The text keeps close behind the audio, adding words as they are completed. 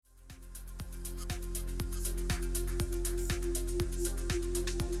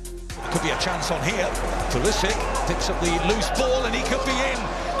chance on here. Pulisic picks up the loose ball and he could be in.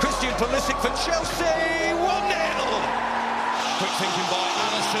 Christian Pulisic for Chelsea, 1-0. Quick thinking by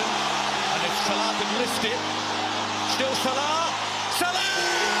Alisson, and if Salah can lift it, still Salah.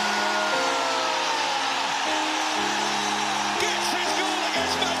 Gets his goal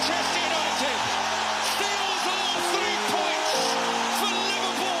against Manchester United. Steals all 3 points for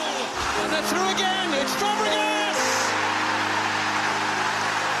Liverpool. And they're through again. It's Fabregas.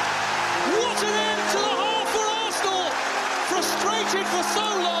 What an end to the half for Arsenal. Frustrated for so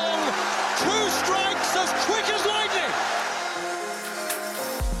long. 2 strikes as quick as lightning.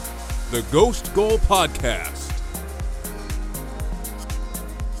 The Ghost Goal Podcast.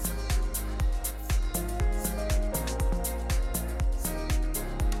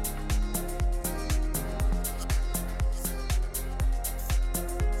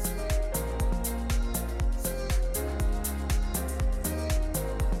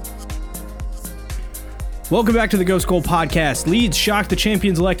 Welcome back to the Ghost Goal Podcast. Leeds shocked the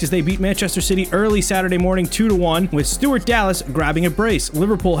champions-elect as they beat Manchester City early Saturday morning 2-1, with Stuart Dallas grabbing a brace.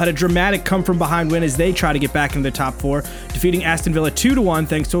 Liverpool had a dramatic come-from-behind win as they try to get back into the top 4, defeating Aston Villa 2-1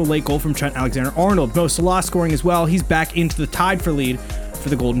 thanks to a late goal from Trent Alexander-Arnold. Mo Salah scoring as well. He's back into the tied for lead for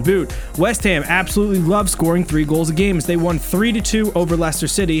the Golden Boot. West Ham absolutely love scoring 3 goals a game as they won 3-2 over Leicester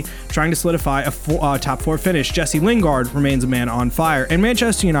City, trying to solidify a top 4 finish. Jesse Lingard remains a man on fire, and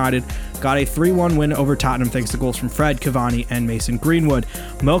Manchester United got a 3-1 win over Tottenham thanks to goals from Fred, Cavani, and Mason Greenwood.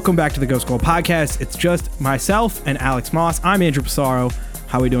 Welcome back to the Ghost Goal Podcast. It's just myself and Alex Moss. I'm Andrew Pissarro.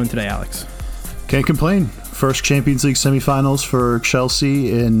 How are we doing today, Alex? Can't complain. First Champions League semifinals for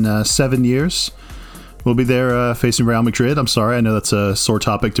Chelsea in 7 years. We'll be there facing Real Madrid. I'm sorry, I know that's a sore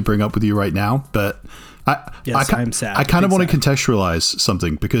topic to bring up with you right now, but I'm sad. I kind of want to contextualize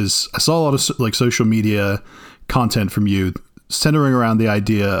something because I saw a lot of like social media content from you centering around the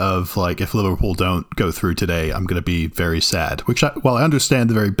idea of like, if Liverpool don't go through today, I'm going to be very sad. Which, while I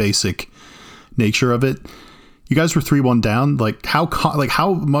understand the very basic nature of it, you guys were 3-1 down. Like how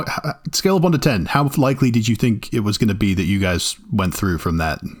scale of 1 to 10, how likely did you think it was going to be that you guys went through from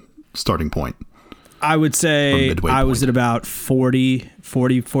that starting point? I would say I was at about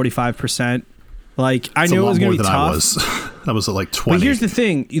 45%. Like, I knew it was going to be tough. I was at like 20. But here's the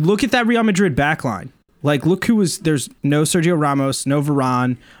thing. You look at that Real Madrid backline. Like, look who was... There's no Sergio Ramos, no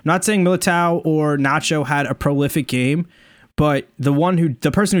Varane. I'm not saying Militao or Nacho had a prolific game, but the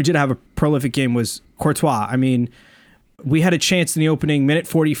person who did have a prolific game was Courtois. I mean, we had a chance in the opening minute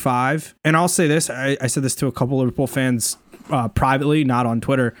 45. And I'll say this. I said this to a couple of Liverpool fans privately, not on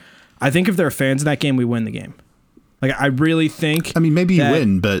Twitter. I think if there are fans in that game, we win the game. Like, I really think... I mean, maybe you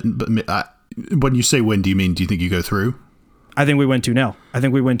win, but when you say win, do you think you go through? I think we win 2-0. I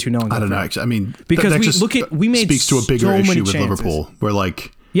think we win 2-0. I don't know. Actually, I mean, because we made speaks to a bigger issue with chances. Liverpool, where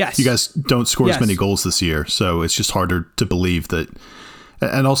like, yes, you guys don't score as many goals this year, so it's just harder to believe that.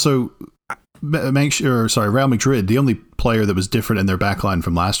 And also, Real Madrid, the only player that was different in their backline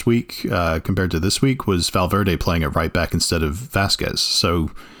from last week compared to this week was Valverde playing at right back instead of Vasquez. So.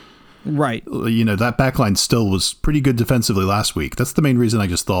 Right. You know, that backline still was pretty good defensively last week. That's the main reason I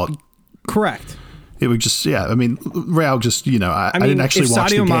just thought. Correct. It would just, I mean, Real just, I didn't actually watch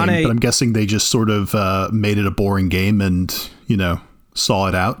the game, but I'm guessing they just sort of made it a boring game and, saw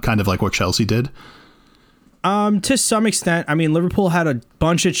it out, kind of like what Chelsea did. To some extent. I mean, Liverpool had a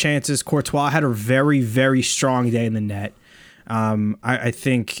bunch of chances. Courtois had a very, very strong day in the net. I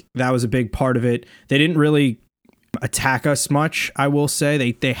think that was a big part of it. They didn't really attack us much, I will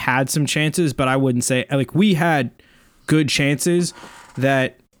say. They had some chances, but I wouldn't say, like, we had good chances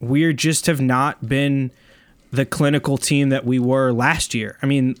that we just have not been the clinical team that we were last year. I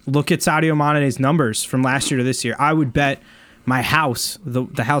mean, look at Sadio Mane's numbers from last year to this year. I would bet my house,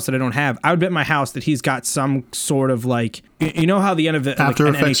 the house that I don't have, I would bet my house that he's got some sort of like, you know how the end of it, like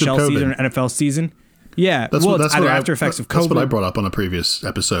an NHL season or an NFL season? Yeah, that's either after effects of COVID. That's what I brought up on a previous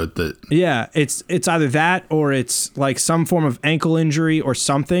episode. Yeah, it's either that or it's like some form of ankle injury or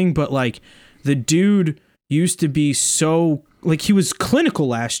something. But like the dude used to be so like he was clinical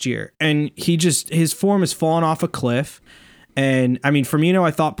last year, and his form has fallen off a cliff. And I mean, Firmino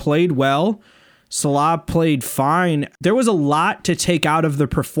I thought played well. Salah played fine. There was a lot to take out of the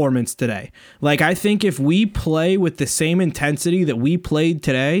performance today. Like I think if we play with the same intensity that we played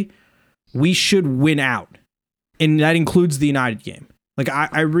today, we should win out. And that includes the United game. Like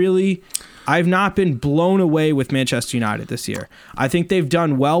I've not been blown away with Manchester United this year. I think they've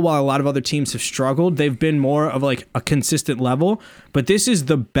done well while a lot of other teams have struggled. They've been more of like a consistent level, but this is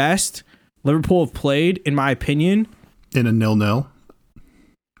the best Liverpool have played, in my opinion. In a 0-0.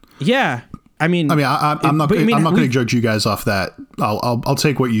 Yeah. I'm not going to judge you guys off that. I'll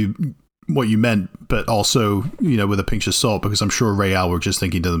take what you what you meant, but also, with a pinch of salt, because I'm sure Real were just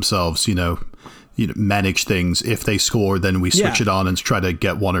thinking to themselves, manage things. If they score, then we switch it on and try to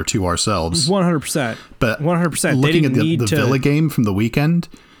get one or two ourselves. 100%. But 100%. Looking at the Villa game from the weekend,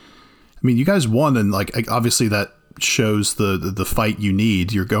 I mean, you guys won, and obviously that shows the fight you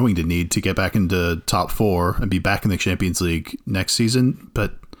need. You're going to need to get back into top four and be back in the Champions League next season.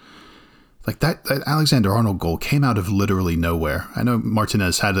 But that Alexander-Arnold goal came out of literally nowhere. I know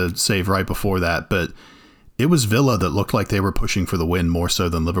Martinez had a save right before that, but it was Villa that looked like they were pushing for the win more so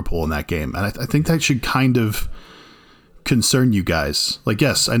than Liverpool in that game. And I think that should kind of concern you guys.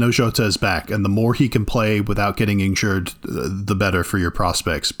 Yes, I know Jota is back, and the more he can play without getting injured, the better for your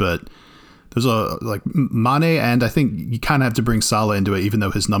prospects. But there's Mane, and I think you kind of have to bring Salah into it, even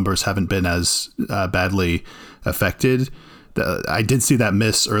though his numbers haven't been as badly affected. I did see that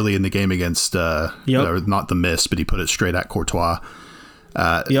miss early in the game against, or not the miss, but he put it straight at Courtois.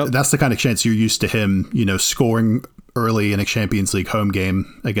 That's the kind of chance you're used to him, scoring early in a Champions League home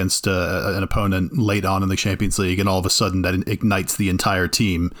game against an opponent late on in the Champions League, and all of a sudden that ignites the entire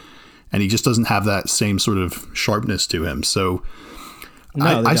team, and he just doesn't have that same sort of sharpness to him. So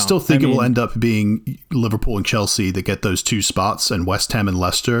I still think it will end up being Liverpool and Chelsea that get those two spots, and West Ham and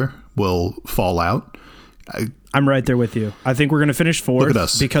Leicester will fall out. I'm right there with you. I think we're going to finish fourth. Look at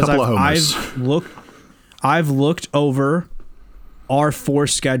us. Because I've looked over our four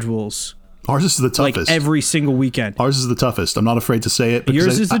schedules. Ours is the toughest. Every single weekend. Ours is the toughest. I'm not afraid to say it.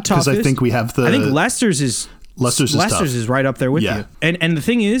 Yours is the toughest. Because I think we have I think Leicester's is tough. Is right up there with you. And the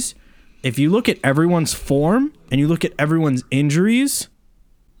thing is, if you look at everyone's form and you look at everyone's injuries,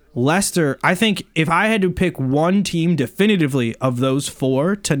 Leicester, I think if I had to pick one team definitively of those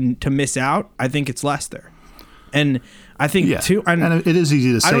four to miss out, I think it's Leicester. And I think too, and it is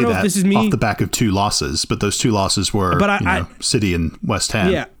easy to say that this is me, off the back of two losses, but those two losses were City and West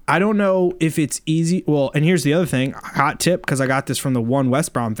Ham. Yeah, I don't know if it's easy. Well, and here's the other thing, hot tip, because I got this from the one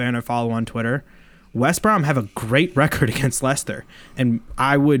West Brom fan I follow on Twitter. West Brom have a great record against Leicester, and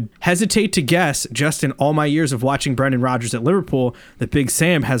I would hesitate to guess, just in all my years of watching Brendan Rodgers at Liverpool, that Big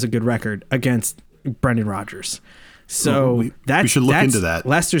Sam has a good record against Brendan Rodgers. So we should look into that.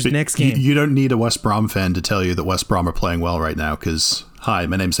 Leicester's next game. You don't need a West Brom fan to tell you that West Brom are playing well right now, because, hi,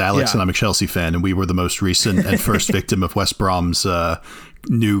 my name's Alex and I'm a Chelsea fan, and we were the most recent and first victim of West Brom's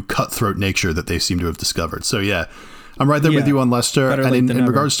new cutthroat nature that they seem to have discovered. So, I'm right there with you on Leicester. And in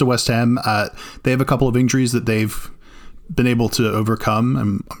regards to West Ham, they have a couple of injuries that they've been able to overcome.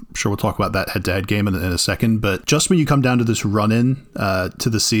 I'm sure we'll talk about that head-to-head game in a second. But just when you come down to this run-in to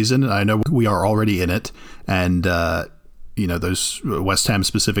the season, and I know we are already in it, and those West Ham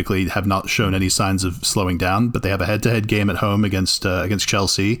specifically have not shown any signs of slowing down, but they have a head-to-head game at home against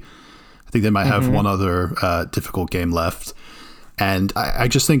Chelsea. I think they might have one other difficult game left. And I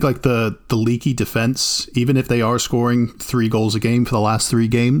just think the leaky defense, even if they are scoring 3 goals a game for the last 3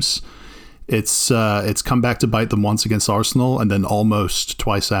 games, it's come back to bite them once against Arsenal, and then almost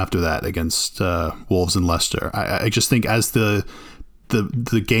twice after that against Wolves and Leicester. I just think as the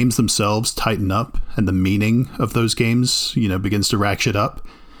games themselves tighten up and the meaning of those games, begins to ratchet up,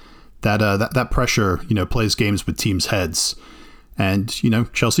 that pressure, plays games with teams' heads. And,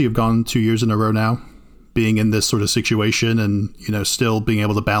 Chelsea have gone 2 years in a row now being in this sort of situation, and, still being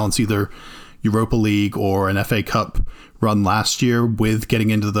able to balance either Europa League or an FA Cup run last year with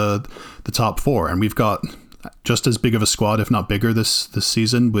getting into the top 4. And we've got just as big of a squad, if not bigger, this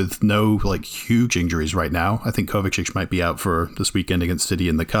season, with no huge injuries right now. I think Kovacic might be out for this weekend against City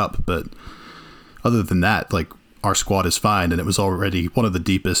in the Cup, but other than that, our squad is fine, and it was already one of the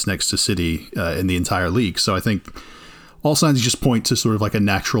deepest next to City in the entire league. So I think all signs just point to sort of a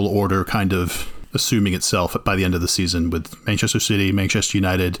natural order kind of assuming itself by the end of the season, with Manchester City, Manchester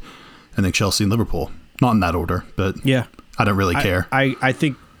United, and then Chelsea and Liverpool. Not in that order, but I don't really care. I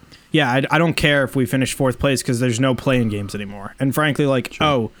think, I don't care if we finish 4th place, because there's no play-in games anymore. And frankly,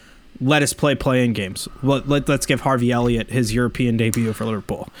 let us play play-in games. Let's give Harvey Elliott his European debut for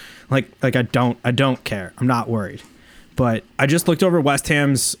Liverpool. I don't care. I'm not worried. But I just looked over West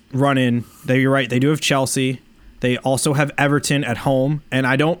Ham's run-in. You're right. They do have Chelsea. They also have Everton at home, and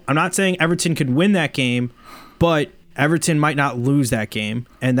I'm not saying Everton could win that game, but Everton might not lose that game,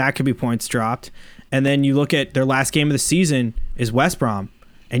 and that could be points dropped. And then you look at their last game of the season is West Brom,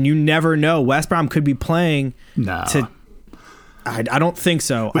 and you never know. West Brom could be playing to... I don't think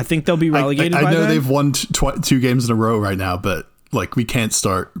so. I think they'll be relegated by I know then. they've won 2 games in a row right now, but we can't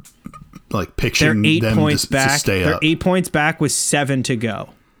start picturing them to stay up. They're 8 points back with 7 to go.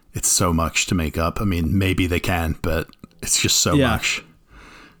 It's so much to make up. I mean, maybe they can, but it's just so much.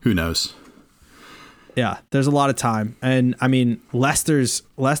 Who knows? Yeah, there's a lot of time. And I mean, Leicester's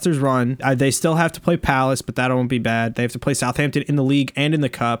run, they still have to play Palace, but that won't be bad. They have to play Southampton in the league and in the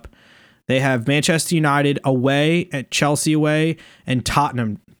cup. They have Manchester United away, at Chelsea away, and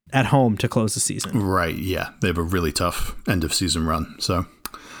Tottenham at home to close the season. Right, yeah. They have a really tough end of season run. So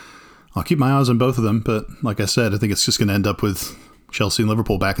I'll keep my eyes on both of them. But like I said, I think it's just going to end up with Chelsea and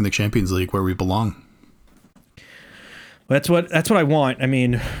Liverpool back in the Champions League where we belong. That's what I want. I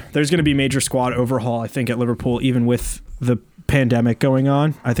mean, there's going to be major squad overhaul, I think, at Liverpool, even with the pandemic going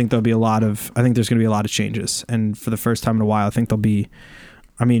on. I think there's going to be a lot of changes. And for the first time in a while, I think there'll be,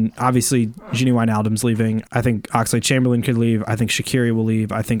 I mean, obviously, Gini Wijnaldum's leaving. I think Oxlade-Chamberlain could leave. I think Shaqiri will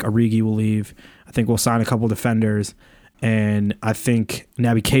leave. I think Origi will leave. I think we'll sign a couple defenders. And I think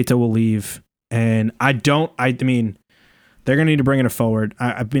Naby Keita will leave. And I mean, they're going to need to bring in a forward.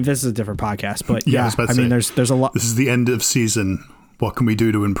 I mean, this is a different podcast, but yeah, I mean, there's a lot. This is the end of season. What can we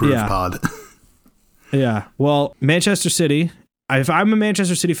do to improve pod? Yeah. Well, Manchester City, if I'm a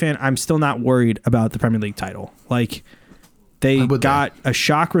Manchester City fan, I'm still not worried about the Premier League title. Like, they got a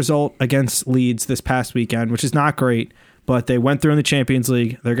shock result against Leeds this past weekend, which is not great, but they went through in the Champions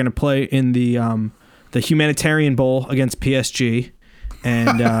League. They're going to play in the Humanitarian Bowl against PSG.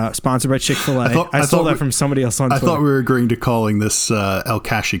 And sponsored by Chick-fil-A. I stole that from somebody else on Twitter. I thought we were agreeing to calling this El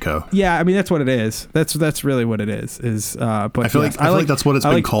Clasico. Yeah, I mean, that's what it is. That's really what it is. But I feel like that's what it's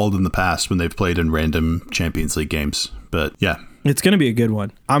been called in the past when they've played in random Champions League games. But yeah. It's going to be a good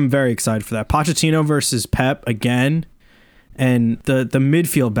one. I'm very excited for that. Pochettino versus Pep again. And the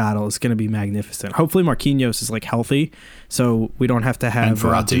midfield battle is going to be magnificent. Hopefully Marquinhos is like healthy, so we don't have to have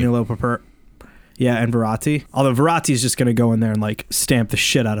Danilo Pereira. Yeah, and Verratti. Although Verratti is just going to go in there and like stamp the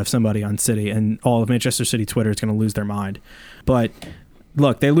shit out of somebody on City, and all of Manchester City Twitter is going to lose their mind. But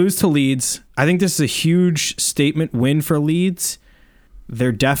look, they lose to Leeds. I think this is a huge statement win for Leeds.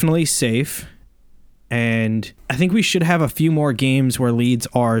 They're definitely safe. And I think we should have a few more games where Leeds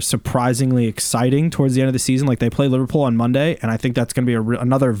are surprisingly exciting towards the end of the season. Like, they play Liverpool on Monday, and I think that's going to be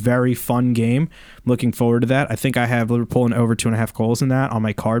another very fun game. I'm looking forward to that. I think I have Liverpool in over 2.5 goals in that on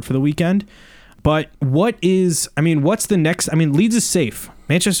my card for the weekend. But what's the next? I mean, Leeds is safe.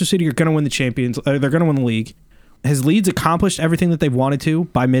 Manchester City are going to win they're going to win the league. Has Leeds accomplished everything that they've wanted to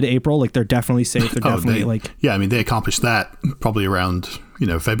by mid-April? Like, they're definitely safe. They're they accomplished that probably around,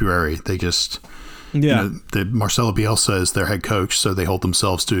 February. They just, Marcelo Bielsa is their head coach, so they hold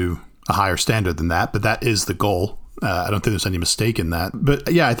themselves to a higher standard than that. But that is the goal. I don't think there's any mistake in that.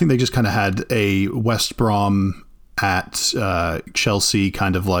 But yeah, I think they just kind of had a West Brom at Chelsea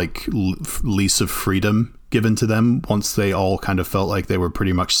kind of like lease of freedom given to them once they all kind of felt like they were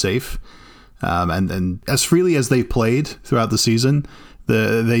pretty much safe. And as freely as they played throughout the season,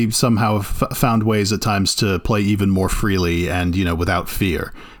 they somehow found ways at times to play even more freely and, without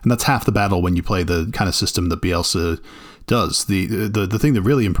fear. And that's half the battle when you play the kind of system that Bielsa does. The thing that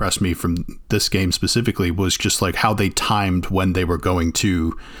really impressed me from this game specifically was just like how they timed when they were going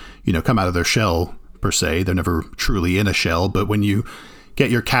to, come out of their shell. Per se, they're never truly in a shell, but when you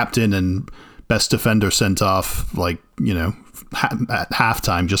get your captain and best defender sent off, like, at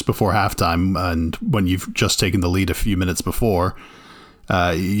halftime, just before halftime, and when you've just taken the lead a few minutes before,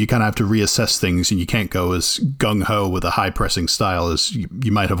 you kind of have to reassess things, and you can't go as gung-ho with a high pressing style as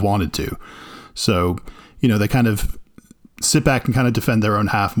you might have wanted to. So, they kind of sit back and kind of defend their own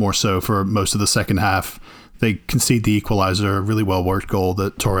half more so for most of the second half. They concede the equalizer, a really well worked goal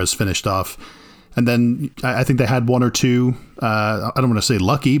that Torres finished off. And then I think they had one or two, I don't want to say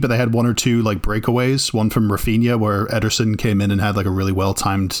lucky, but they had one or two like breakaways. One from Rafinha where Ederson came in and had like a really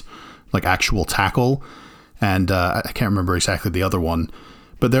well-timed like actual tackle. And I can't remember exactly the other one.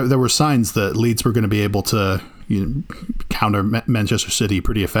 But there were signs that Leeds were going to be able to counter Manchester City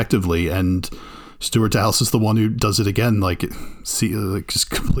pretty effectively. And Stuart Dallas is the one who does it again, like just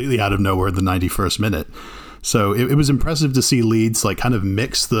completely out of nowhere in the 91st minute. So it was impressive to see Leeds like kind of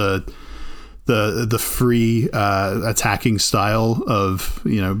mix the free attacking style of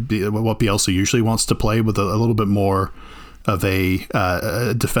what Bielsa usually wants to play with a little bit more of a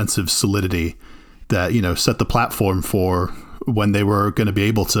defensive solidity that set the platform for when they were going to be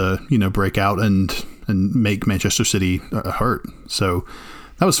able to break out and make Manchester City hurt. So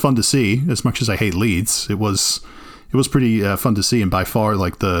that was fun to see. As much as I hate Leeds, it was pretty fun to see, and by far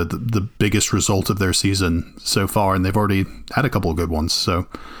like the biggest result of their season so far, and they've already had a couple of good ones. So.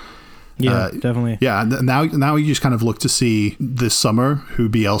 Yeah, definitely. Yeah, now you just kind of look to see this summer who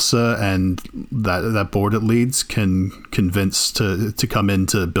Bielsa and that board at Leeds can convince to come in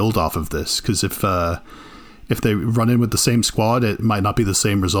to build off of this. Because if they run in with the same squad, it might not be the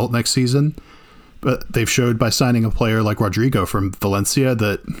same result next season. But they've showed by signing a player like Rodrigo from Valencia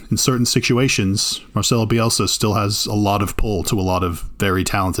that in certain situations, Marcelo Bielsa still has a lot of pull to a lot of very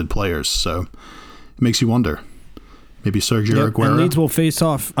talented players. So it makes you wonder. Maybe Sergio Aguero. And Leeds will face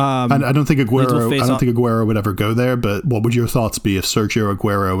off. I don't think Aguero would ever go there. But what would your thoughts be if Sergio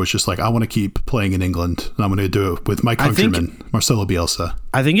Aguero was just like, I want to keep playing in England and I'm going to do it with my countryman, Marcelo Bielsa?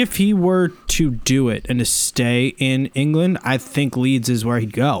 I think if he were to do it and to stay in England, I think Leeds is where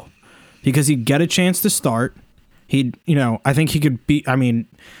he'd go. Because he'd get a chance to start. I think he could be,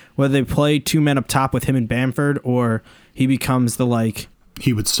 whether they play two men up top with him and Bamford or he becomes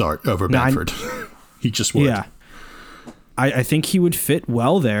He would start over Bamford. He just would. Yeah. I think he would fit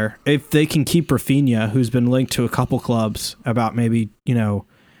well there if they can keep Rafinha, who's been linked to a couple clubs about maybe,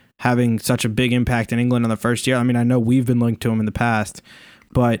 having such a big impact in England in the first year. I mean, I know we've been linked to him in the past,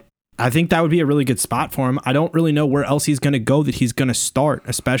 but I think that would be a really good spot for him. I don't really know where else he's going to go that he's going to start,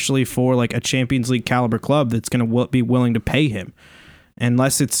 especially for like a Champions League caliber club that's going to be willing to pay him. I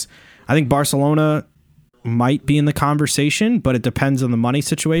think Barcelona might be in the conversation, but it depends on the money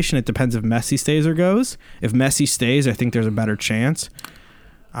situation. It depends if Messi stays or goes. If Messi stays, I think there's a better chance.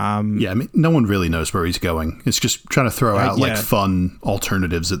 No one really knows where he's going. It's just trying to throw out fun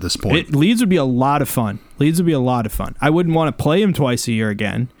alternatives at this point. Leeds would be a lot of fun. I wouldn't want to play him twice a year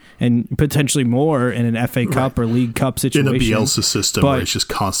again, and potentially more in an FA Cup or League Cup situation. In a Bielsa system where it's just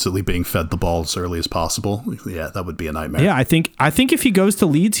constantly being fed the ball as early as possible. Yeah, that would be a nightmare. Yeah, I think if he goes to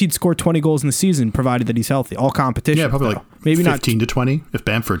Leeds, he'd score 20 goals in the season, provided that he's healthy. All competition. Yeah, probably maybe 15 to 20 if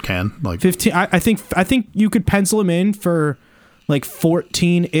Bamford can. 15. I think you could pencil him in for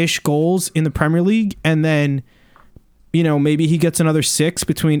 14-ish goals in the Premier League, and then maybe he gets another 6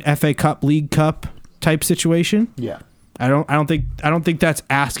 between FA Cup, League Cup type situation. Yeah. I don't think that's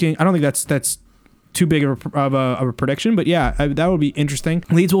asking. I don't think that's too big of a prediction, but yeah, that would be interesting.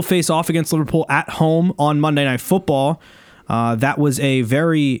 Leeds will face off against Liverpool at home on Monday Night Football. That was a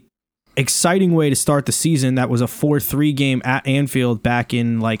very exciting way to start the season. That was a 4-3 game at Anfield back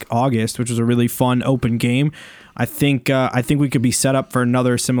in August, which was a really fun open game. I think we could be set up for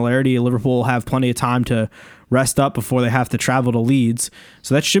another similarity. Liverpool will have plenty of time to rest up before they have to travel to Leeds.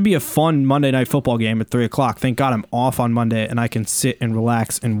 So that should be a fun Monday Night Football game at 3:00. Thank God I'm off on Monday and I can sit and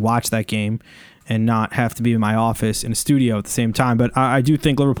relax and watch that game and not have to be in my office in a studio at the same time. But I do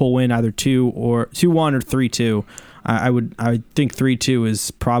think Liverpool win either 2-1 or 3-2. I think 3-2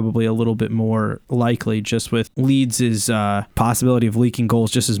 is probably a little bit more likely, just with Leeds' possibility of leaking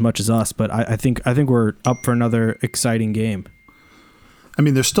goals just as much as us. But I think we're up for another exciting game. I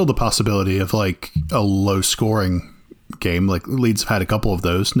mean, there's still the possibility of a low-scoring game. Leeds have had a couple of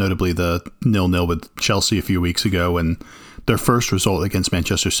those, notably the 0-0 with Chelsea a few weeks ago, and their first result against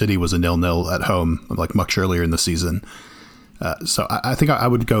Manchester City was a 0-0 at home, much earlier in the season. So I think I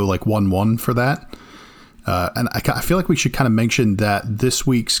would go 1-1 for that. And I feel like we should kind of mention that this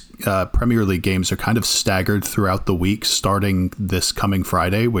week's Premier League games are kind of staggered throughout the week, starting this coming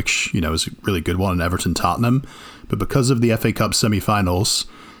Friday, which, is a really good one in Everton-Tottenham. But because of the FA Cup semi-finals,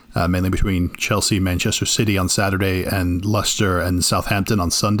 mainly between Chelsea and Manchester City on Saturday and Leicester and Southampton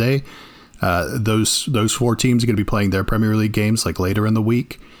on Sunday, those 4 teams are going to be playing their Premier League games later in the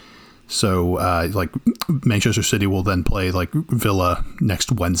week. So Manchester City will then play Villa next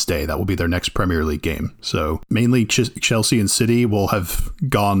Wednesday. That will be their next Premier League game. So mainly Chelsea and City will have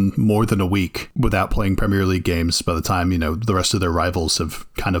gone more than a week without playing Premier League games by the time, the rest of their rivals have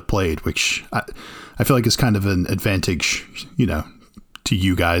kind of played, which I feel like is kind of an advantage, to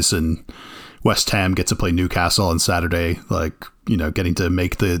you guys. And West Ham get to play Newcastle on Saturday, getting to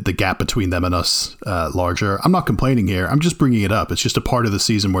make the gap between them and us larger. I'm not complaining here. I'm just bringing it up. It's just a part of the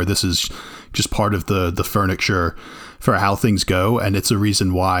season where this is just part of the furniture for how things go. And it's a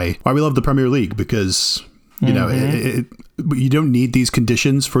reason why we love the Premier League, because, you don't need these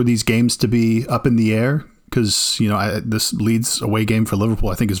conditions for these games to be up in the air. Because, this Leeds away game for Liverpool,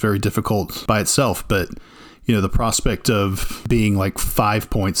 I think, is very difficult by itself. But, the prospect of being 5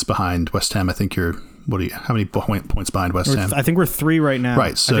 points behind West Ham, I think how many points behind West Ham? I think we're 3 right now.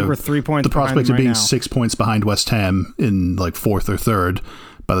 Right. So I think we're 3 points the prospect behind of being right 6 points behind West Ham in 4th or 3rd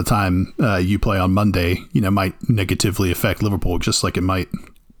by the time you play on Monday, might negatively affect Liverpool, just like it might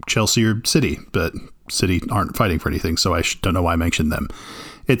Chelsea or City. But City aren't fighting for anything, so I don't know why I mentioned them.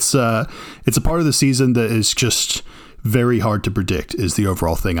 It's a part of the season that is just very hard to predict, is the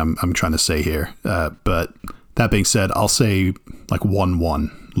overall thing I'm trying to say here. But that being said, I'll say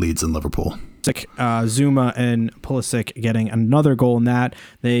 1-1 Leeds and Liverpool. Zuma and Pulisic getting another goal in that.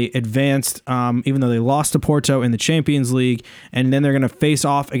 They advanced, even though they lost to Porto in the Champions League, and then they're going to face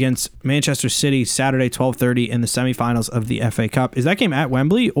off against Manchester City Saturday 12:30 in the semifinals of the FA Cup. Is that game at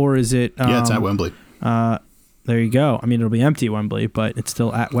Wembley, or is it? Yeah, it's at Wembley. There you go. I mean, it'll be empty Wembley, but it's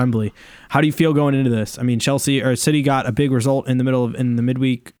still at Wembley. How do you feel going into this? I mean, City got a big result in the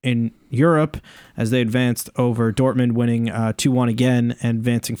midweek in Europe as they advanced over Dortmund, winning 2-1 again and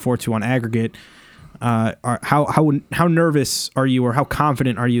advancing 4-2 on aggregate. How nervous are you, or how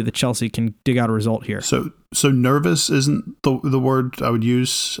confident are you that Chelsea can dig out a result here? So nervous isn't the word I would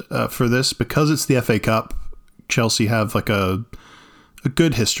use for this, because it's the FA Cup. Chelsea have like a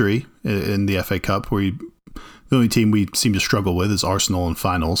good history in the FA Cup, where the only team we seem to struggle with is Arsenal in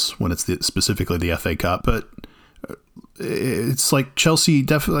finals when it's specifically the FA Cup. But it's like Chelsea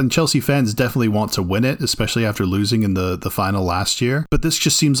fans definitely want to win it, especially after losing in the final last year. But this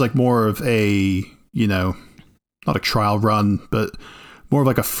just seems like more of a, not a trial run, but more of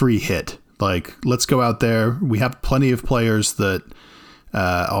like a free hit. Like, let's go out there. We have plenty of players that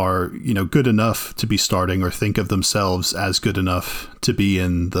are good enough to be starting, or think of themselves as good enough to be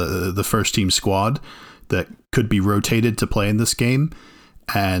in the first team squad that could be rotated to play in this game.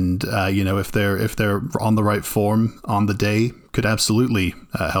 And if they're on the right form on the day, could absolutely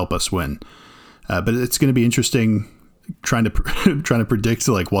help us win. But it's going to be interesting trying to predict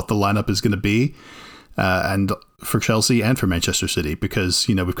like what the lineup is going to be, and for Chelsea and for Manchester City, because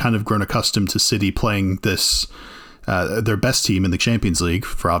we've kind of grown accustomed to City playing this their best team in the Champions League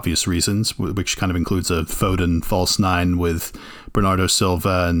for obvious reasons, which kind of includes a Foden false nine with Bernardo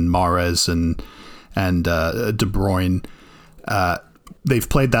Silva and Mahrez and De Bruyne. They've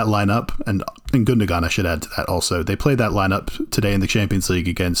played that lineup, and Gundogan, I should add to that also. They played that lineup today in the Champions League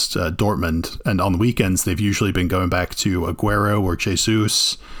against Dortmund, and on the weekends they've usually been going back to Aguero or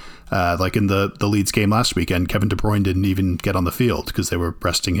Jesus. Like in the Leeds game last weekend, Kevin De Bruyne didn't even get on the field because they were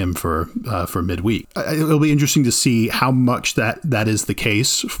resting him for midweek. It'll be interesting to see how much that is the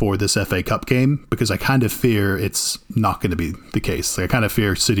case for this FA Cup game, because I kind of fear it's not going to be the case. Like, I kind of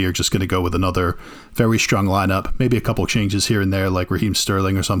fear City are just going to go with another very strong lineup, maybe a couple changes here and there, like Raheem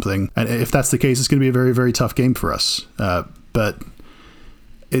Sterling or something. And if that's the case, it's going to be a very, very tough game for us. But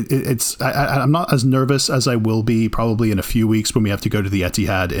I'm not as nervous as I will be probably in a few weeks when we have to go to the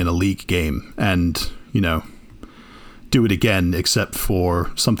Etihad in a league game and, do it again, except for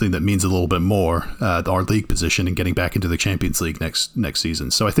something that means a little bit more, our league position and getting back into the Champions League next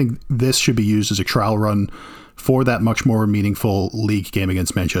season. So I think this should be used as a trial run for that much more meaningful league game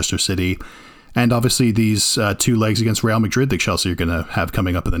against Manchester City. And obviously these 2 legs against Real Madrid that Chelsea are going to have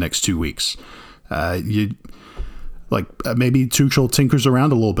coming up in the next 2 weeks. Maybe Tuchel tinkers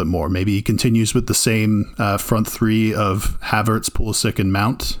around a little bit more. Maybe he continues with the same front three of Havertz, Pulisic, and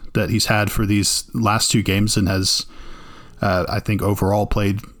Mount that he's had for these last 2 games, and has, I think, overall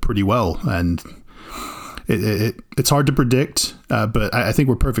played pretty well. And it's hard to predict, but I think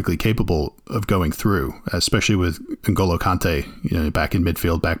we're perfectly capable of going through, especially with N'Golo Kante, back in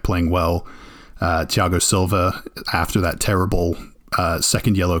midfield, back playing well. Thiago Silva, after that terrible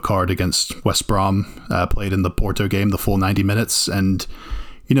second yellow card against West Brom, played in the Porto game the full 90 minutes. And,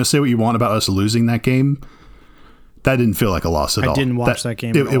 say what you want about us losing that game, that didn't feel like a loss at all. I didn't watch that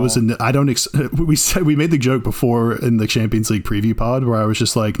game at all. It was we made the joke before in the Champions League preview pod where I was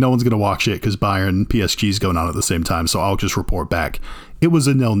just like, no one's going to watch it because Bayern PSG is going on at the same time, so I'll just report back. It was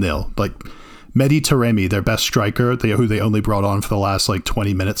a 0-0. Like, Mehdi Taremi, their best striker, who they only brought on for the last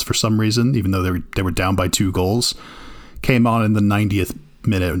 20 minutes for some reason, even though they were down by 2 goals, came on in the 90th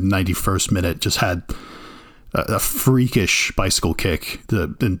minute, 91st minute, just had a freakish bicycle kick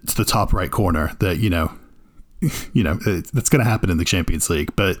into the top right corner that, that's going to happen in the Champions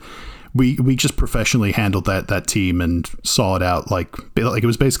League. But we just professionally handled that team and saw it out like it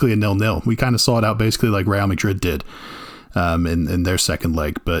was basically a 0-0. We kind of saw it out basically like Real Madrid did in their second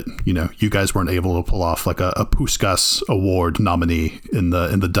leg. But, you guys weren't able to pull off like a Puskas Award nominee in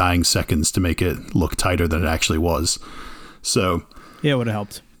the dying seconds to make it look tighter than it actually was. So yeah, it would have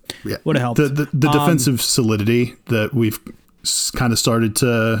helped. Yeah, would have helped. The defensive solidity that we've kind of started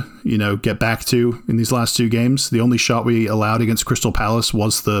to get back to in these last 2 games. The only shot we allowed against Crystal Palace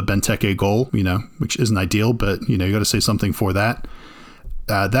was the Benteke goal, which isn't ideal, but you got to say something for that.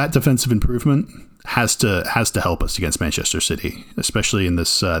 That defensive improvement has to help us against Manchester City, especially in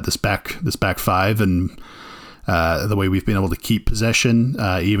this back 5 and the way we've been able to keep possession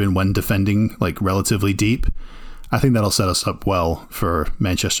even when defending relatively deep. I think that'll set us up well for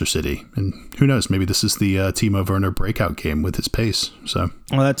Manchester City. And who knows, maybe this is the Timo Werner breakout game with his pace. So,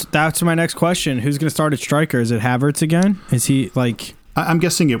 well, that's my next question. Who's going to start at striker? Is it Havertz again? Is he I'm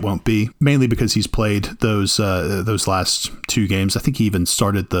guessing it won't be, mainly because he's played those last 2 games. I think he even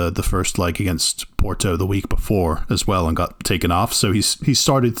started the first leg against Porto the week before as well and got taken off. So he's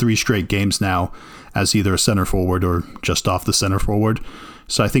started 3 straight games now as either a center forward or just off the center forward.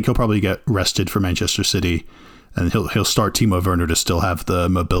 So I think he'll probably get rested for Manchester City, and he'll start Timo Werner to still have the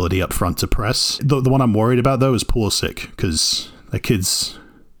mobility up front to press. The one I'm worried about though is Pulisic, because the kid's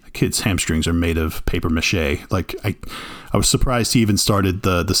hamstrings are made of paper mache. Like I was surprised he even started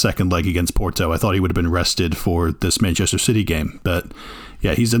the second leg against Porto. I thought he would have been rested for this Manchester City game, but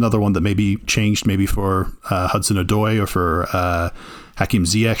yeah, he's another one that maybe changed, maybe for Hudson-Odoi or for Hakim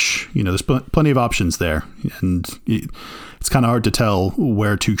Ziyech. You know, there's plenty of options there, and it's kind of hard to tell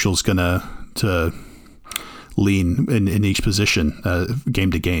where Tuchel's gonna to lean in each position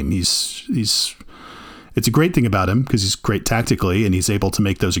game to game. It's a great thing about him because he's great tactically and he's able to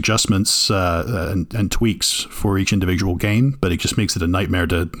make those adjustments and tweaks for each individual game, but it just makes it a nightmare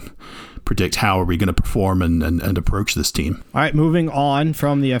to predict how are we going to perform and approach this team. All right, moving on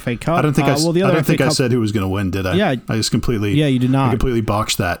from the FA Cup. I don't think I said who was going to win, did I? Yeah. I just completely... Yeah, you did not. I completely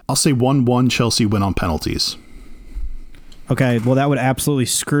botched that. I'll say 1-1 Chelsea win on penalties. Okay, well, that would absolutely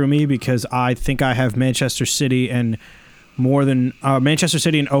screw me because I think I have Manchester City and more than Manchester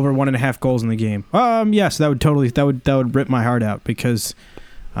City and over 1.5 goals in the game. Yes, that would rip my heart out because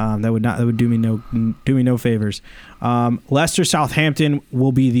that would do me no favors. Leicester Southampton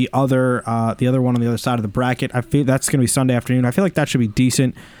will be the other one on the other side of the bracket. I feel that's going to be Sunday afternoon. I feel like that should be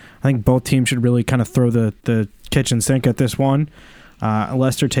decent. I think both teams should really kind of throw the kitchen sink at this one.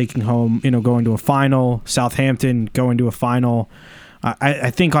 Leicester taking home, going to a final. Southampton going to a final.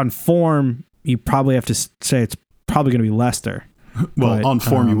 I think on form, you probably have to say it's probably going to be Leicester. Well, but, on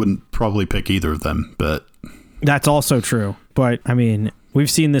form, you wouldn't probably pick either of them, but... That's also true. But, I mean, we've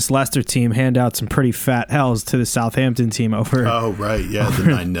seen this Leicester team hand out some pretty fat hells to the Southampton team over... Oh, right. Yeah, the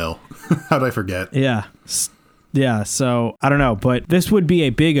 9-0. How'd I forget? Yeah. Yeah, so I don't know. But this would be a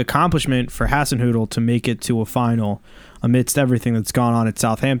big accomplishment for Hasenhüttl to make it to a final amidst everything that's gone on at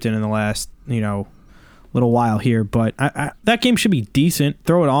Southampton in the last, little while here. But that game should be decent.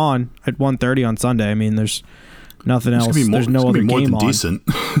 Throw it on at 1:30 on Sunday. I mean, there's nothing else. There's no other game on. Decent.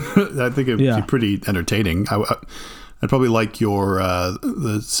 I think it'd be pretty entertaining. I'd probably like your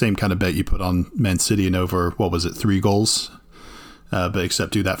the same kind of bet you put on Man City and over, what was it, 3 goals? But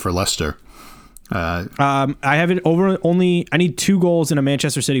except do that for Leicester. I have it over only. I need 2 goals and a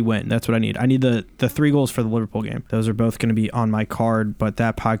Manchester City win. That's what I need. I need the 3 goals for the Liverpool game. Those are both going to be on my card, but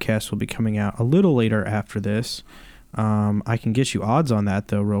that podcast will be coming out a little later after this. I can get you odds on that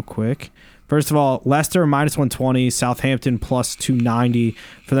though, real quick. First of all, Leicester -120, Southampton +290.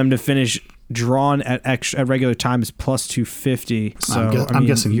 For them to finish drawn at regular time is +250. So I'm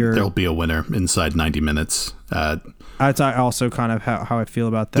guessing there'll be a winner inside 90 minutes. That's also kind of how I feel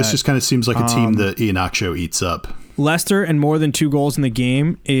about that. This just kind of seems like a team that Iheanacho eats up. Leicester and more than 2 goals in the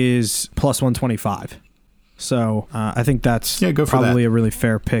game is +125. So I think that's probably a really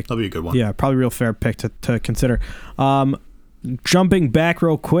fair pick. That'll be a good one. Yeah, probably a real fair pick to consider. Jumping back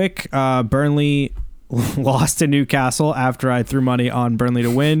real quick, Burnley lost to Newcastle after I threw money on Burnley to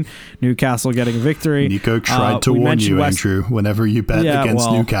win. Newcastle getting a victory. Nico tried to warn you, Andrew. Whenever you bet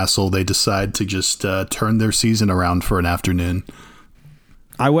against Newcastle, they decide to just turn their season around for an afternoon.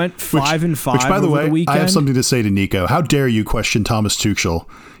 I went 5-5 which, by the way, the weekend. I have something to say to Nico. How dare you question Thomas Tuchel?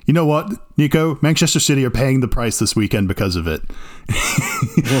 You know what, Nico? Manchester City are paying the price this weekend because of it.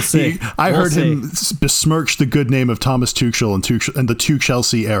 We'll see. I heard him besmirch the good name of Thomas Tuchel and the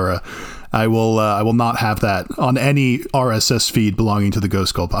Chelsea era. I will not have that on any RSS feed belonging to the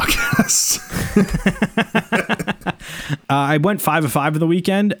Ghost Goal podcast. I went 5-5 for the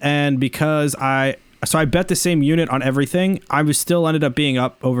weekend, and because I bet the same unit on everything, I was still ended up being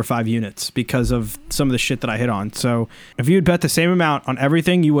up over 5 units because of some of the shit that I hit on. So if you had bet the same amount on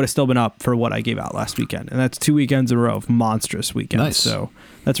everything, you would have still been up for what I gave out last weekend. And that's 2 weekends in a row of monstrous weekends. Nice. So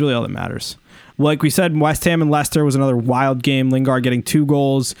that's really all that matters. Like we said, West Ham and Leicester was another wild game. Lingard getting 2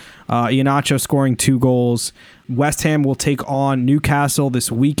 goals. Iheanacho scoring 2 goals. West Ham will take on Newcastle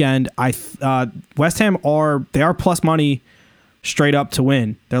this weekend. West Ham are plus money straight up to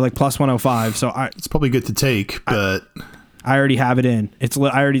win. They're like +105. So it's probably good to take, but I already have it in. I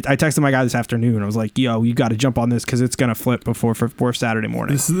texted my guy this afternoon. I was like, "Yo, you got to jump on this because it's gonna flip before Saturday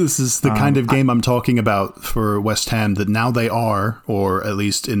morning." This is the kind of game I'm talking about for West Ham. That now they are, or at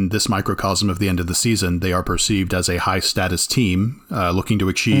least in this microcosm of the end of the season, they are perceived as a high status team looking to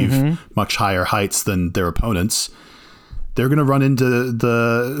achieve much higher heights than their opponents. They're going to run into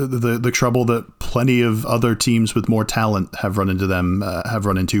the trouble that plenty of other teams with more talent have run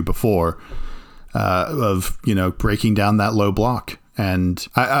into before, of breaking down that low block. And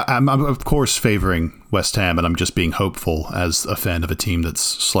I'm of course favoring West Ham, and I'm just being hopeful as a fan of a team that's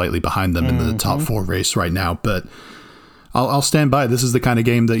slightly behind them in the top 4 race right now. But I'll stand by. This is the kind of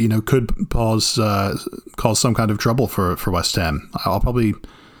game that, you know, could cause some kind of trouble for West Ham. I'll probably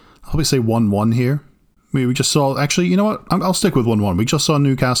say 1-1 here. We just saw, actually, you know what? I'll stick with 1-1. We just saw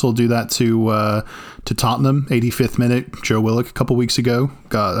Newcastle do that to Tottenham, 85th minute. Joe Willock a couple weeks ago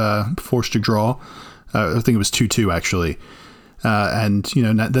got forced to draw. I think it was 2-2 actually. And, you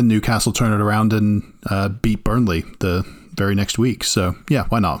know, then Newcastle turned it around and beat Burnley the very next week. So, yeah,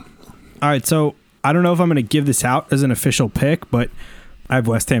 why not? All right, so I don't know if I'm going to give this out as an official pick, but I have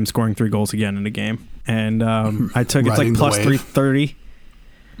West Ham scoring 3 goals again in a game. And I took it's like plus 330.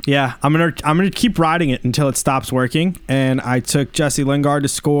 Yeah, I'm gonna keep riding it until it stops working. And I took Jesse Lingard to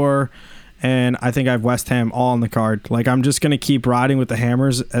score, and I think I have West Ham all on the card. Like, I'm just gonna keep riding with the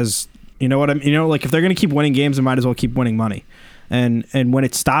Hammers, as you know what I'm. You know, like, if they're gonna keep winning games, I might as well keep winning money. And when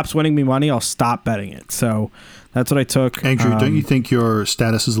it stops winning me money, I'll stop betting it. So that's what I took. Andrew, don't you think your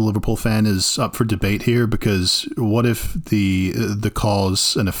status as a Liverpool fan is up for debate here? Because what if the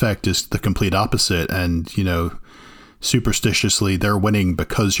cause and effect is the complete opposite, and, you know, superstitiously they're winning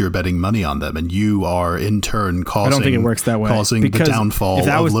because you're betting money on them, and you are in turn causing, I don't think it works that way, causing the downfall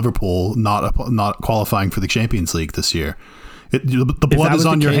of Liverpool not qualifying for the Champions League this year. The blood is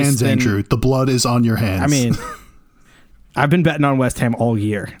on your hands, Andrew. The blood is on your hands. I mean, I've been betting on West Ham all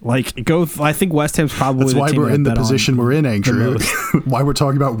year. Like, I think West Ham's probably that's why we're in the position we're in, Andrew. Why we're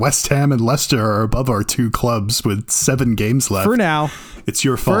talking about West Ham and Leicester are above our 2 clubs with 7 games left. For now. It's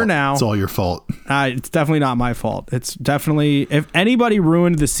your fault. For now. It's all your fault. It's definitely not my fault. It's definitely, if anybody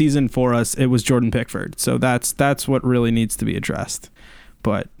ruined the season for us, it was Jordan Pickford. So that's what really needs to be addressed.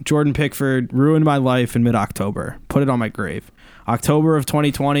 But Jordan Pickford ruined my life in mid-October. Put it on my grave. October of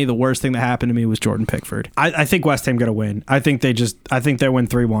 2020, the worst thing that happened to me was Jordan Pickford. I think West Ham gonna win. I think they win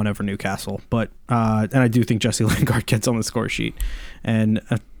 3-1 over Newcastle. But and I do think Jesse Lingard gets on the score sheet, and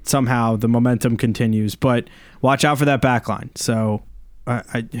somehow the momentum continues. But watch out for that back line. So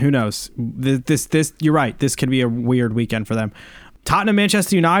who knows? This you're right. This could be a weird weekend for them. Tottenham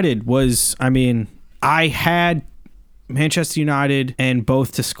Manchester United was. I mean, I had Manchester United and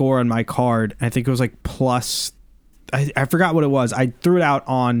both to score on my card. I think it was like plus. I forgot what it was. I threw it out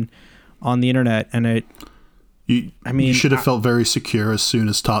on the internet, and you should have felt very secure as soon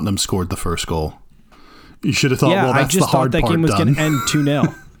as Tottenham scored the first goal. You should have thought, well, that's the hard part done. I just thought that game was going to end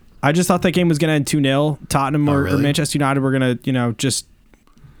 2-0. I just thought that game was going to end 2-0. Tottenham or Manchester United were going to, you know, just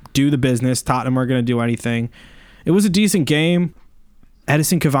do the business. Tottenham are going to do anything. It was a decent game.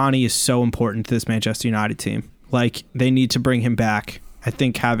 Edison Cavani is so important to this Manchester United team. Like, they need to bring him back. I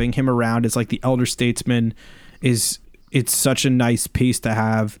think having him around as like the elder statesman it's such a nice piece to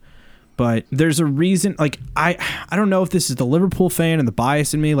have. But there's a reason, like, I don't know if this is the Liverpool fan and the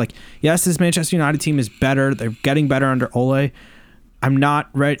bias in me. Like, yes, this Manchester United team is better. They're getting better under Ole. I'm not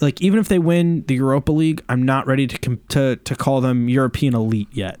ready. Like, even if they win the Europa League, I'm not ready to call them European elite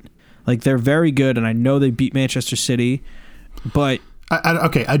yet. Like, they're very good, and I know they beat Manchester City, but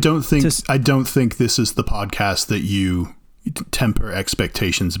I don't think this is the podcast that you temper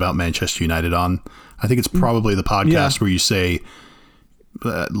expectations about Manchester United on. I think it's probably the podcast where you say,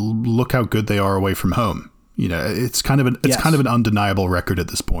 look how good they are away from home. You know, it's kind of an undeniable record at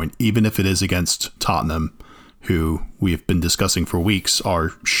this point, even if it is against Tottenham, who we've been discussing for weeks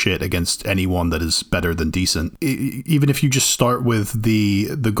are shit against anyone that is better than decent. Even if you just start with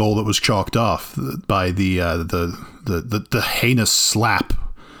the goal that was chalked off by the heinous slap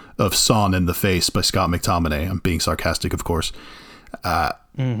of Son in the face by Scott McTominay. I'm being sarcastic, of course.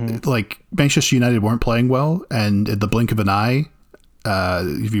 Like, Manchester United weren't playing well, and at the blink of an eye,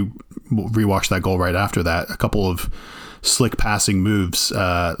 if you rewatch that goal right after that, a couple of slick passing moves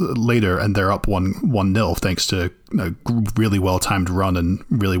later, and they're up 1-0 thanks to a really well-timed run and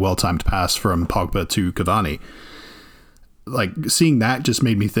really well-timed pass from Pogba to Cavani. Like, seeing that just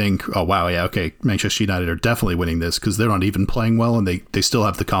made me think, oh wow, yeah, okay, Manchester United are definitely winning this, because they're not even playing well, and they still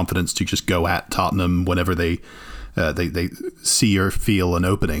have the confidence to just go at Tottenham whenever they see or feel an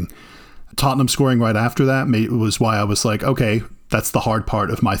opening. Tottenham scoring right after that was why I was like, okay, that's the hard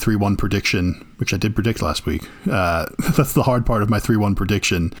part of my 3-1 prediction, which I did predict last week. That's the hard part of my 3-1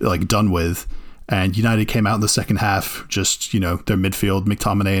 prediction, like, done with. And United came out in the second half, just, you know, their midfield,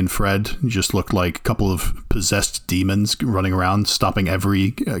 McTominay and Fred, just looked like a couple of possessed demons running around, stopping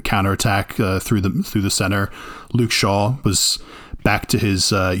every counterattack through the center. Luke Shaw was back to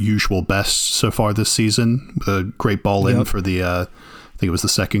his usual best so far this season. A great ball in for the, I think it was the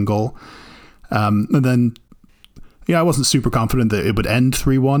second goal. And then, yeah, I wasn't super confident that it would end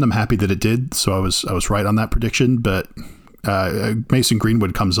 3-1. I'm happy that it did, so I was right on that prediction. But Mason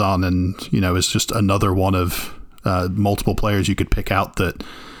Greenwood comes on and, is just another one of multiple players you could pick out that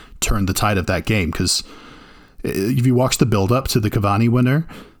turned the tide of that game. Because if you watch the build up to the Cavani winner,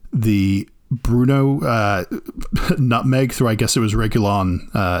 the Bruno nutmeg through, I guess it was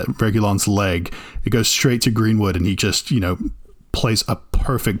Reguilon's leg, it goes straight to Greenwood and he just, plays a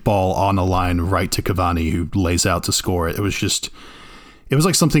perfect ball on a line right to Cavani, who lays out to score it. It was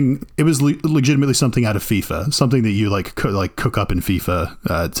like something, it was legitimately something out of FIFA, something that you cook up in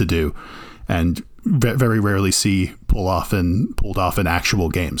FIFA to do, and very rarely see pulled off in actual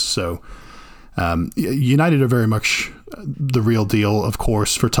games. So United are very much the real deal, of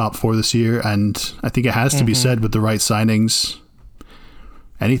course, for top four this year. And I think it has to be said, with the right signings,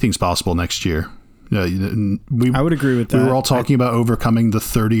 anything's possible next year. I would agree with that. We were all talking about overcoming the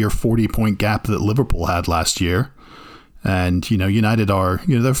 30 or 40 point gap that Liverpool had last year. And, United are,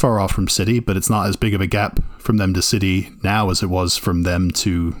 they're far off from City, but it's not as big of a gap from them to City now as it was from them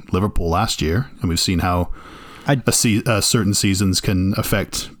to Liverpool last year. And we've seen how certain seasons can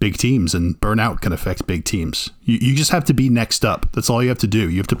affect big teams, and burnout can affect big teams. You just have to be next up. That's all you have to do.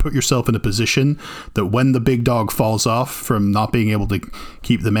 You have to put yourself in a position that when the big dog falls off from not being able to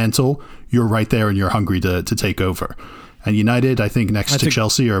keep the mantle, you're right there and you're hungry to take over. And United, I think, next to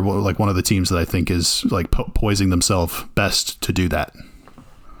Chelsea, are like one of the teams that I think is like poising themselves best to do that.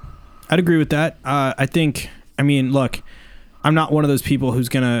 I'd agree with that. Look, I'm not one of those people who's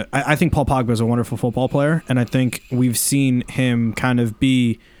going to... I think Paul Pogba is a wonderful football player, and I think we've seen him kind of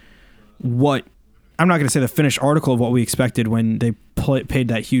be what... I'm not going to say the finished article of what we expected when they paid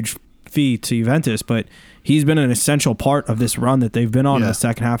that huge fee to Juventus, but he's been an essential part of this run that they've been on in the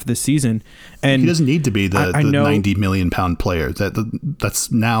second half of this season. And he doesn't need to be the 90 million pound player.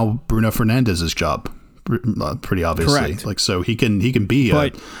 That's now Bruno Fernandes's job, pretty obviously. Correct. Like, so he can be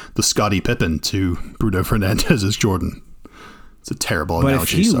the Scottie Pippen to Bruno Fernandes's Jordan. It's a terrible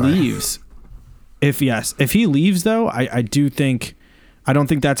analogy. But if he leaves though, I don't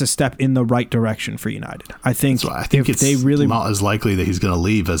think that's a step in the right direction for United. I think it's they really not as likely that he's going to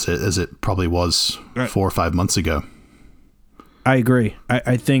leave as it probably was 4 or 5 months ago. I agree.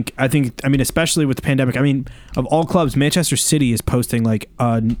 I think especially with the pandemic. Of all clubs, Manchester City is posting like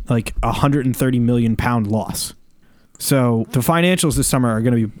 £130 million loss. So the financials this summer are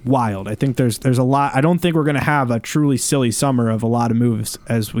going to be wild. I think there's a lot. I don't think we're going to have a truly silly summer of a lot of moves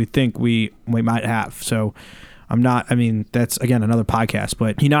as we think we might have. So that's again another podcast.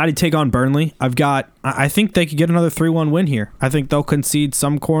 But United take on Burnley. I think they could get another 3-1 win here. I think they'll concede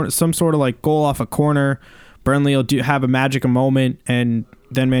some sort of like goal off a corner. Burnley will have a magic moment, and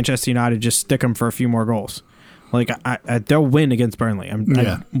then Manchester United just stick them for a few more goals. Like they'll win against Burnley. I'm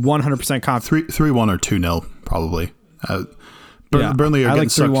 100% confident. 3-1 or 2-0 probably. Burnley are getting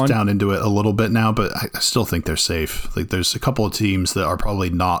sucked down into it a little bit now, but I still think they're safe. Like, there's a couple of teams that are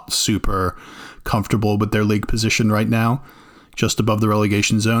probably not super comfortable with their league position right now, just above the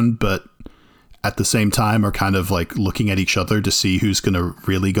relegation zone, but at the same time are kind of like looking at each other to see who's going to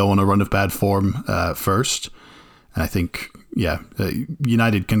really go on a run of bad form first. And I think,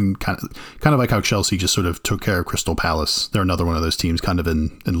 United can kind of like how Chelsea just sort of took care of Crystal Palace. They're another one of those teams kind of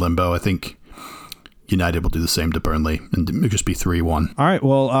in limbo. I think United will do the same to Burnley, and it'll just be 3-1. All right.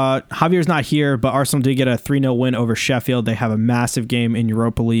 Well, Javier's not here, but Arsenal did get a 3-0 win over Sheffield. They have a massive game in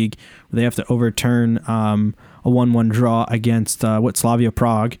Europa League where they have to overturn a 1-1 draw against Slavia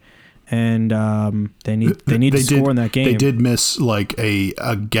Prague, and they need to score in that game. They did miss like a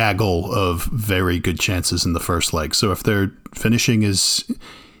gaggle of very good chances in the first leg. So if their finishing is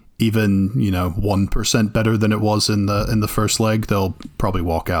even 1% better than it was in the first leg, they'll probably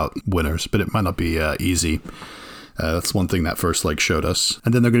walk out winners, but it might not be easy. That's one thing that first leg showed us.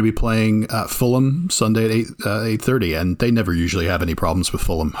 And then they're going to be playing Fulham Sunday at 8:30, and they never usually have any problems with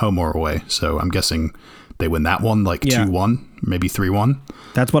Fulham, home or away. So I'm guessing they win that one 2-1, maybe 3-1.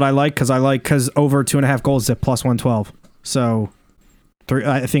 That's what I like, because over 2.5 goals at plus 112. So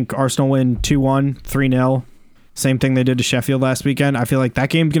I think Arsenal win 2-1, 3-0. Same thing they did to Sheffield last weekend. I feel like that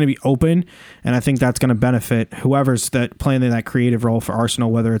game's going to be open, and I think that's going to benefit whoever's playing in that creative role for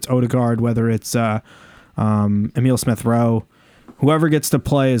Arsenal, whether it's Odegaard, whether it's Emile Smith-Rowe. Whoever gets to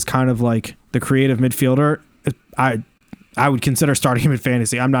play is kind of like the creative midfielder. I would consider starting him in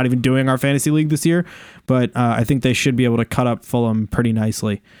fantasy. I'm not even doing our fantasy league this year, but I think they should be able to cut up Fulham pretty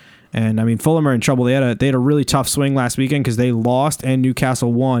nicely. And Fulham are in trouble. They had a really tough swing last weekend because they lost and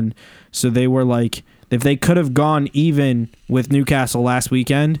Newcastle won. So they were like, if they could have gone even with Newcastle last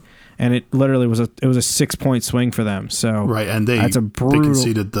weekend, and it literally was a 6-point swing for them. So right, and they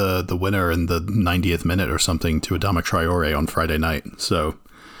conceded the winner in the 90th minute or something to Adama Traore on Friday night. So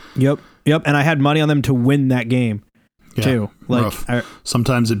yep, and I had money on them to win that game. too. Like rough.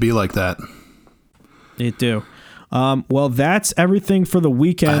 Sometimes it'd be like that. It do. Well, that's everything for the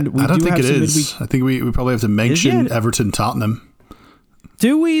weekend. I don't think it is. I think we probably have to mention Everton Tottenham.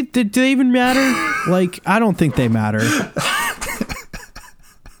 Do we? Do they even matter? Like, I don't think they matter.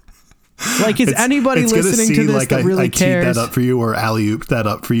 Like, is anybody listening to this like that really cares? I teed that up for you, or alley-ooped that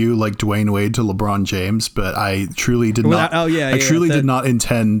up for you, like Dwayne Wade to LeBron James, but I truly did not. Did not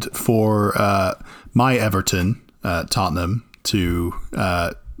intend for my Everton, Tottenham, to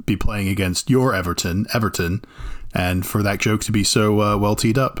be playing against your Everton, and for that joke to be so well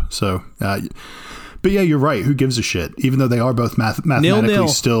teed up. So, but yeah, you're right. Who gives a shit? Even though they are both mathematically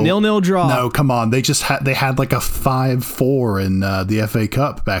still 0-0 draw. No, come on. They just had like a 5-4 in the FA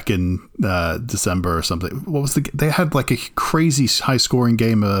Cup back in December or something. What was they had like a crazy high scoring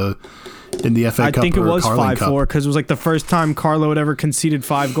game in the FA Cup. I think it was 5-4 because it was like the first time Carlo had ever conceded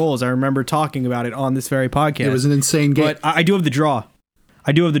 5 goals. I remember talking about it on this very podcast. It was an insane game. But I do have the draw. So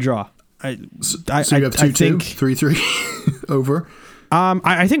you have 2-2, 3-3 over.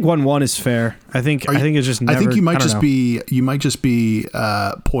 I think 1-1 is fair. I think it's just never. I think you might just be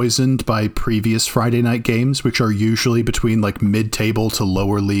poisoned by previous Friday night games, which are usually between like mid-table to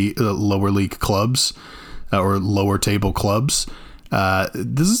lower league clubs or lower table clubs.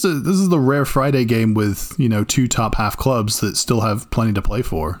 This is the rare Friday game with 2 top half clubs that still have plenty to play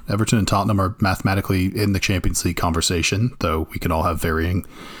for. Everton and Tottenham are mathematically in the Champions League conversation, though we can all have varying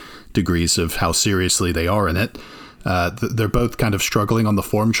degrees of how seriously they are in it. They're both kind of struggling on the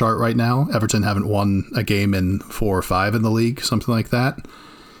form chart right now. Everton haven't won a game in 4 or 5 in the league, something like that.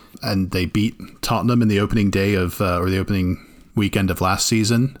 And they beat Tottenham in the opening day of, or the opening weekend of last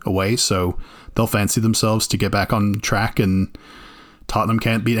season away. So they'll fancy themselves to get back on track, and Tottenham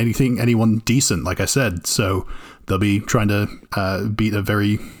can't beat anyone decent, like I said. So they'll be trying to beat a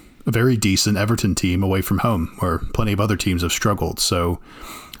very decent Everton team away from home, where plenty of other teams have struggled. So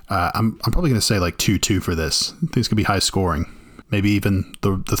I'm probably going to say like 2-2 for this. I think it's going to be high scoring. Maybe even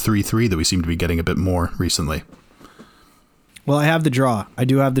the 3-3 that we seem to be getting a bit more recently. Well, I have the draw. I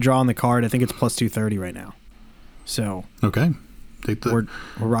do have the draw on the card. I think it's plus 230 right now. So okay, we're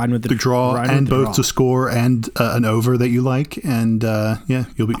riding with the draw and both draw. To score and an over that you like, and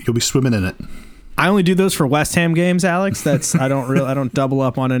you'll be swimming in it. I only do those for West Ham games, Alex. I don't double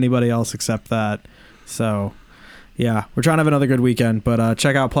up on anybody else except that. So. Yeah, we're trying to have another good weekend, but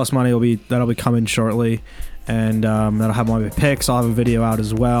check out Plus Money. That'll be coming shortly, and that'll have my picks. I'll have a video out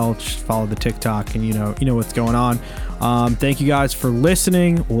as well. Just follow the TikTok, and you know what's going on. Thank you guys for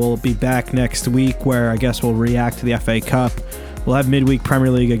listening. We'll be back next week, where I guess we'll react to the FA Cup. We'll have midweek Premier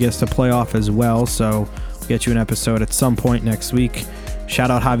League, I guess, to play off as well. So we'll get you an episode at some point next week.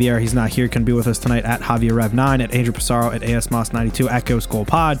 Shout out Javier. He's not here. Can be with us tonight at JavierRev9, at Angel Pissarro, at ASMoss92, at Ghost Goal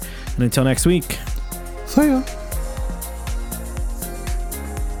Pod. And until next week, see ya.